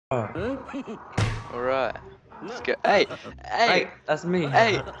Alright. Let's go. Hey! Hey! That's me.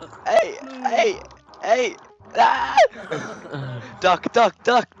 Hey! Hey! Hey! Hey! Ah! Duck! Duck!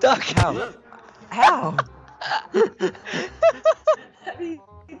 Duck! Duck! How? How? How do you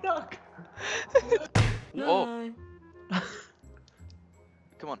duck? Oh!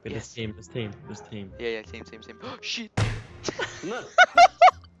 Come on. Wait, Yes. this team. Yeah, team. Oh, shit!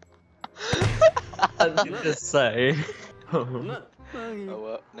 I did just say. Oh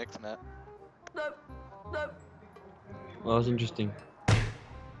well, next map. That was interesting.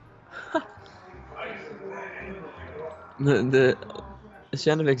 the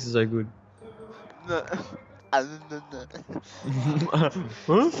sound effects are so good. No. Huh?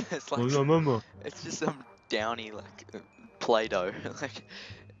 It's like it's just some downy like Play-Doh. Like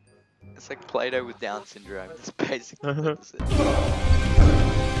it's like Play-Doh with Down syndrome. That's basically what this is.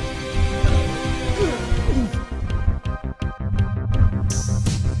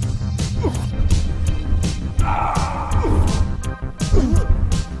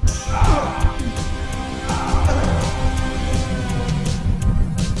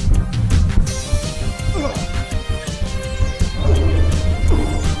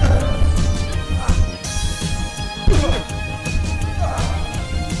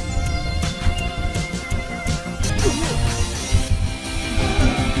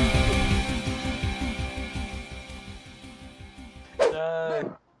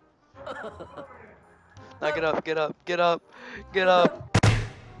 No. Now get up.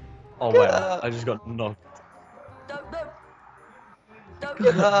 Oh Get wow, up. I just got knocked.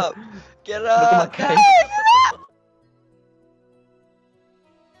 Get up. Get Look at my up. cake.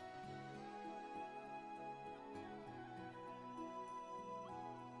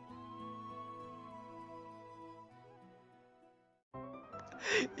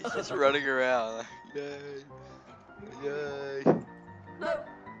 He's just running around like, yay.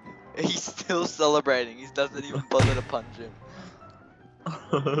 He's still celebrating. He doesn't even bother to punch him.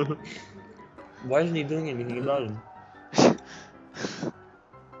 Why isn't he doing anything about him?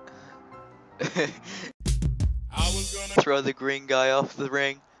 I was gonna throw the green guy off the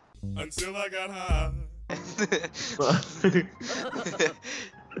ring until I got high.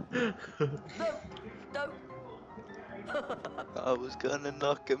 I was gonna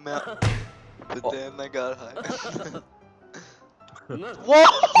knock him out, but then I got high.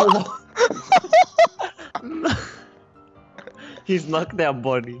 Whoa! He's knocked out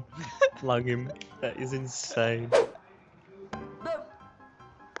body. Plug him. That is insane.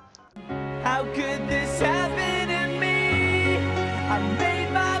 How could this happen to me? I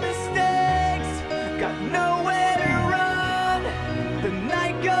made my mistakes, got nowhere to run. The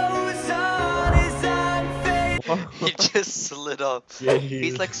night goes on as I'm fading. He just slid off. Yeah,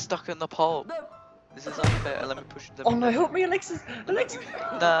 He's like stuck in the pole. This is unfair. Let me push him. Oh no, help me, Alexis! Alexis!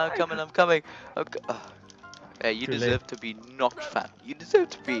 Nah, I'm coming. Okay. Hey, you Too deserve to be knocked, fam. You deserve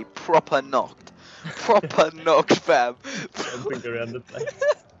to be proper knocked. Proper knocked, fam. Jumping around the place.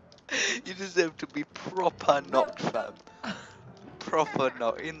 You deserve to be proper knocked, fam. Proper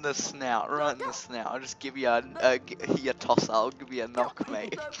knock in the snout, right in the snout. I'll just give you a tosser. I'll give you a knock,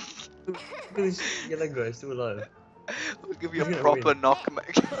 mate. Look at this yellow guy still alive. I'll give you He's a gonna proper win. knock,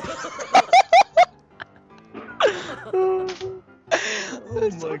 mate. Oh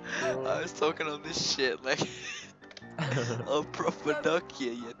my god. I was talking on this shit like I'll proper knock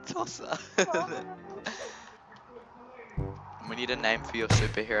you, you tosser. We need a name for your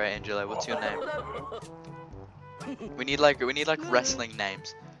superhero, Angelo. What's your name? We need like wrestling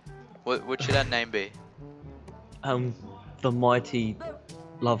names. What should our name be? The mighty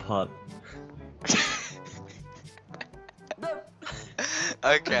Love Heart.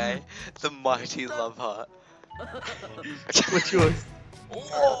 Okay, the mighty Love Heart. What's yours? I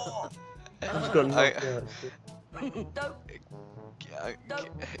just got knocked out.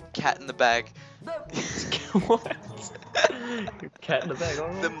 Cat in the bag. What? Cat in the bag.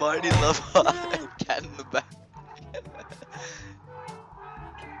 Oh. The mighty Love Heart. Cat in the bag.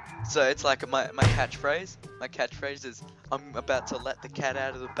 So it's like my catchphrase. My catchphrase is I'm about to let the cat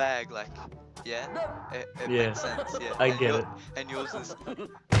out of the bag. Like, yeah, it Yeah, makes sense. Yeah, I and get it. And yours is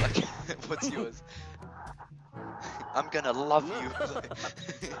like, what's yours? I'm gonna love you.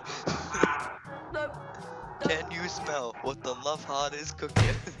 Can you smell what the Love Heart is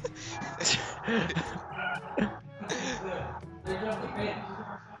cooking?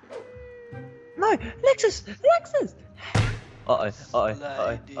 No, Lexus! Lexus!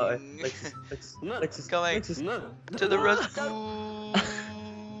 Sliding. Lexus, Coming. Lexus. To the rescue.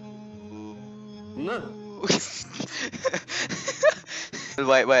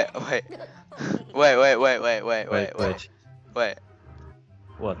 Wait.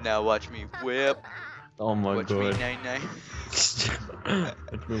 What? Now watch me whip. Oh my Watch me god. nay nay.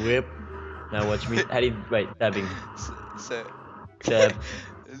 Watch me whip. Now watch me. How do you wait? Dabbing. So Dab.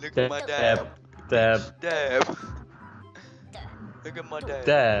 look at my Dab. dab. Dab. Dab. Look at my dab.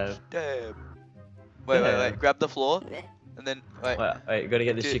 Dab. Dab. Wait. Grab the floor. And then wait. Wait, gotta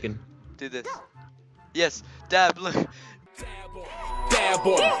get this Do- chicken. Do this. Yes. Dab. Look. Dab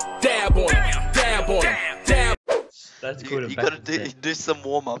on him, dab on him, dab on him, dab. That's You, good. you gotta do some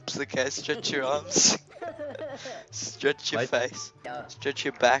warm ups. Okay. Stretch your arms. Stretch your Wait. face. Stretch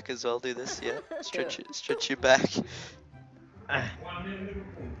your back as well. Do this. Yeah. Stretch your back.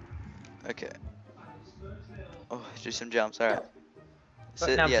 Okay. Oh, do some jumps. All right.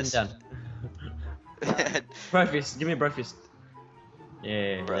 Sit. Now I'm Yes. sitting down. Bro fist. Give me a bro fist.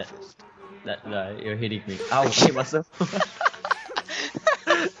 Yeah. Breakfast. No, you're hitting me. I'll hit myself.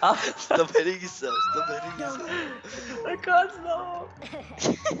 Stop hitting yourself. Stop hitting yourself. I can't stop.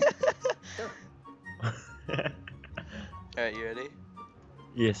 Alright, you ready?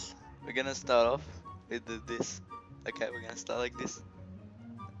 Yes. We're gonna start off with this. Okay, we're gonna start like this.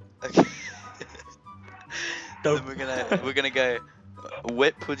 Okay. Dope. Then we're gonna go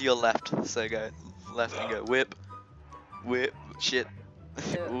whip with your left. So go left and go whip, whip, shit,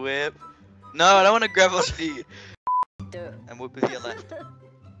 whip. No, I don't want to grab on you. And whip with your left.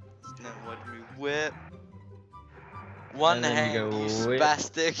 No, watch me whip. One And then hand, you go you whip.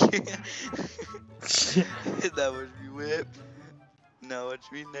 spastic. That was me whip. Now watch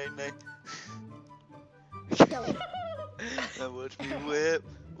me nay. Now watch me whip.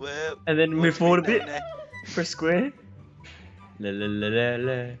 And then Watch move forward a me bit. nay. Press square. La la la la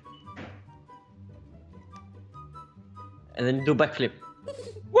la. And then do a backflip.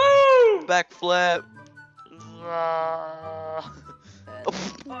 Woo! Backflip. Oh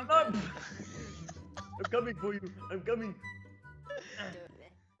no! I'm coming for you. I'm coming.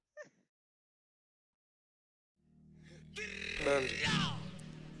 Panda.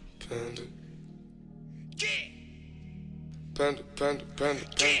 Panda. Panda, panda, panda,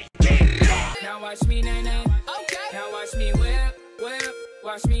 panda. Now watch me nay nay. Okay. Now watch me whip.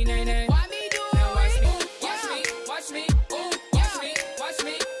 Watch me nay nay. Why me do it? Now watch me. Watch me. Ooh. Watch me.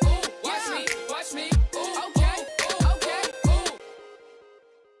 Ooh. Watch me. Ooh. Okay. Ooh.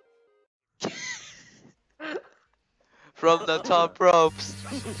 From the top ropes.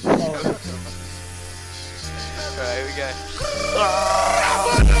 Alright, here we go.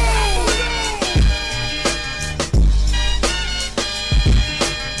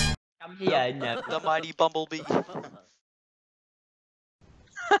 Come here, no. The mighty bumblebee.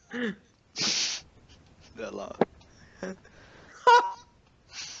 That laugh.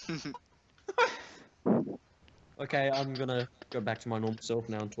 Okay, I'm gonna go back to my normal self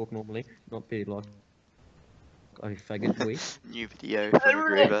now and talk normally, not be like a faggot boy. New video from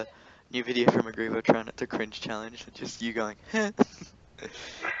Agreiver. New video from Agreiver trying not to cringe challenge. Just you going.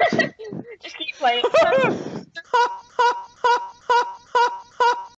 Just keep playing.